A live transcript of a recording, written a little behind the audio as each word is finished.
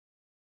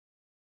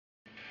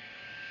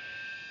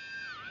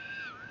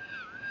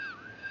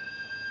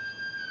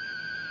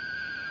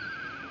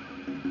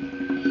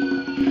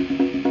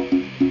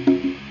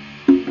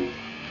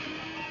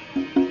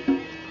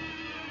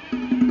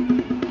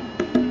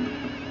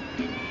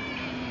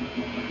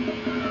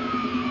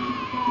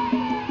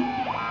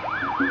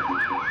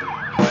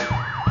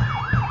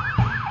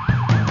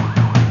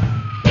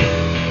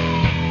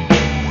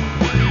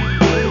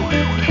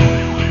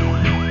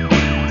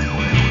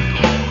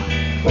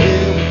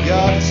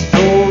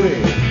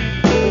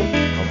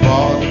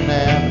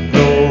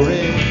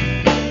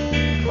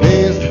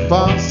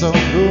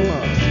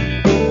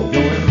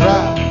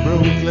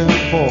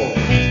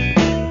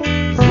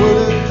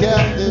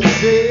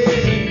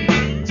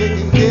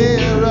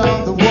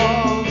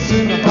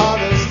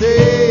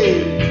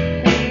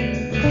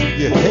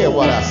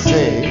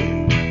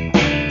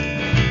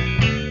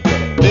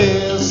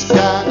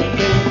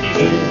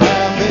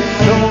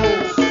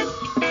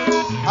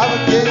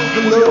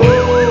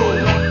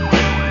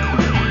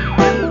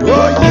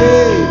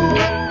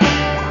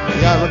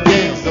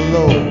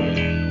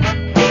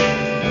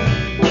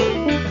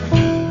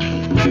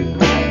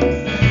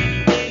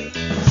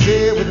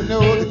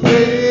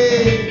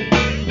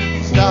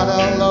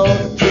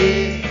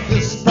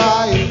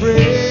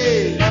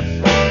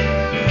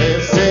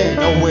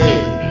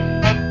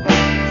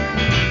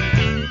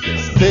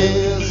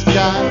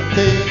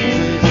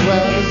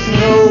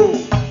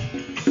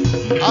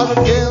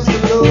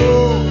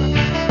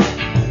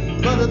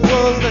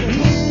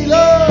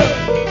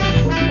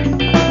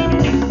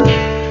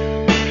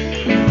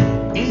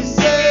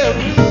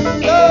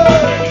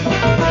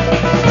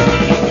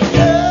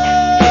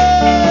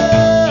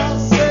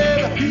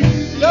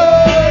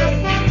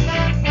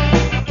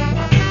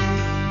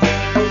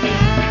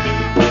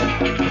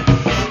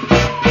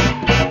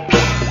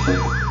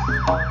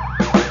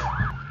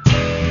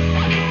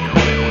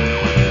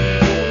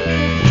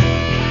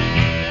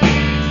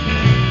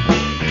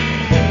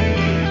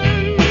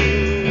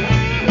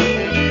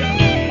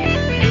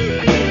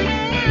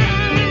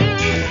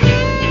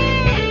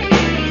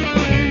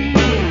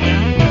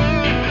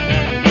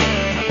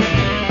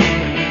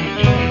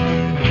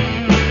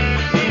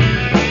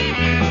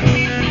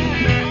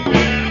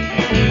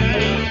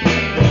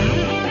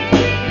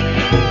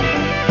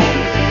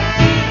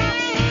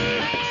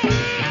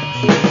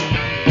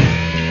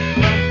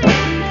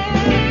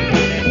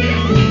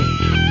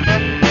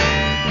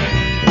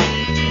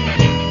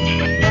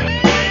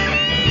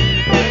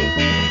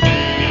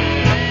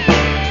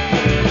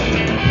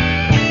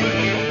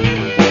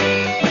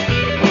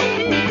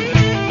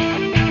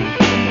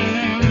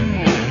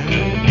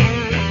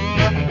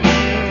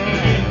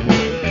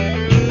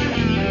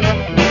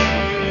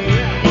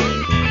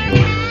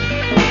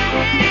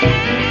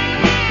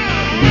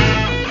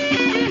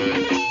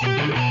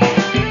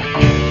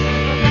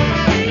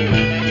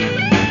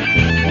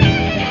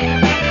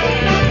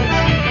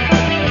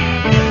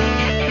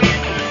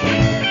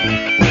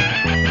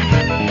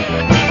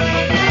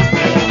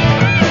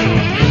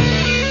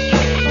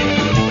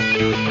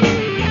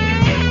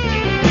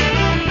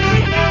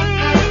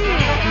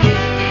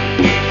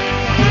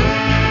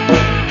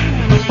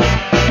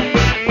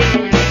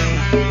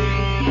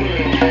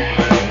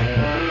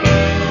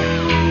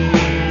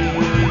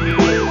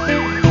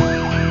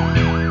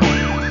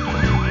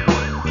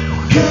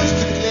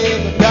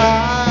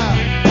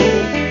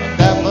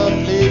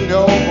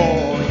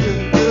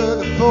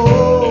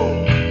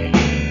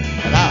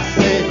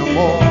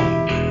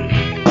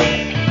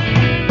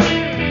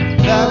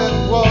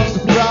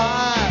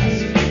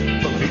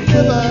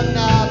living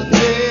out the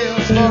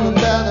tales for a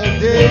better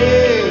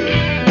day.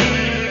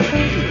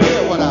 You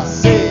hear what I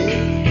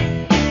say?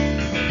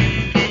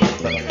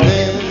 But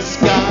then it's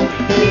got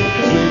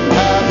things we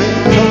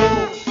haven't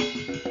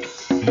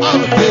told. All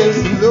the days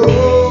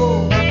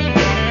below.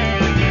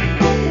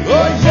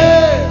 Oh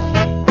yeah,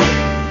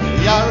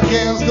 the out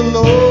against the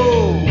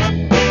low.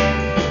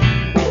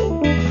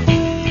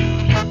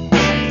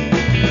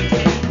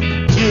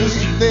 Just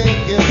think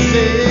and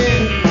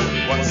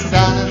say what's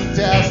done and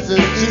tested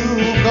to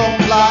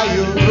comply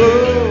your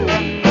road,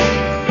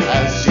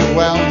 as you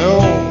well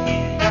know.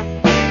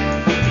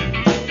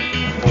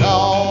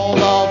 All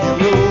of your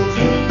rules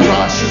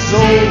crush your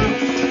soul,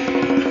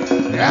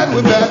 and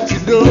we bet you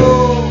know.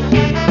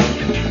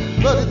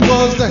 But it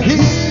was the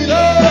heat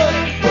of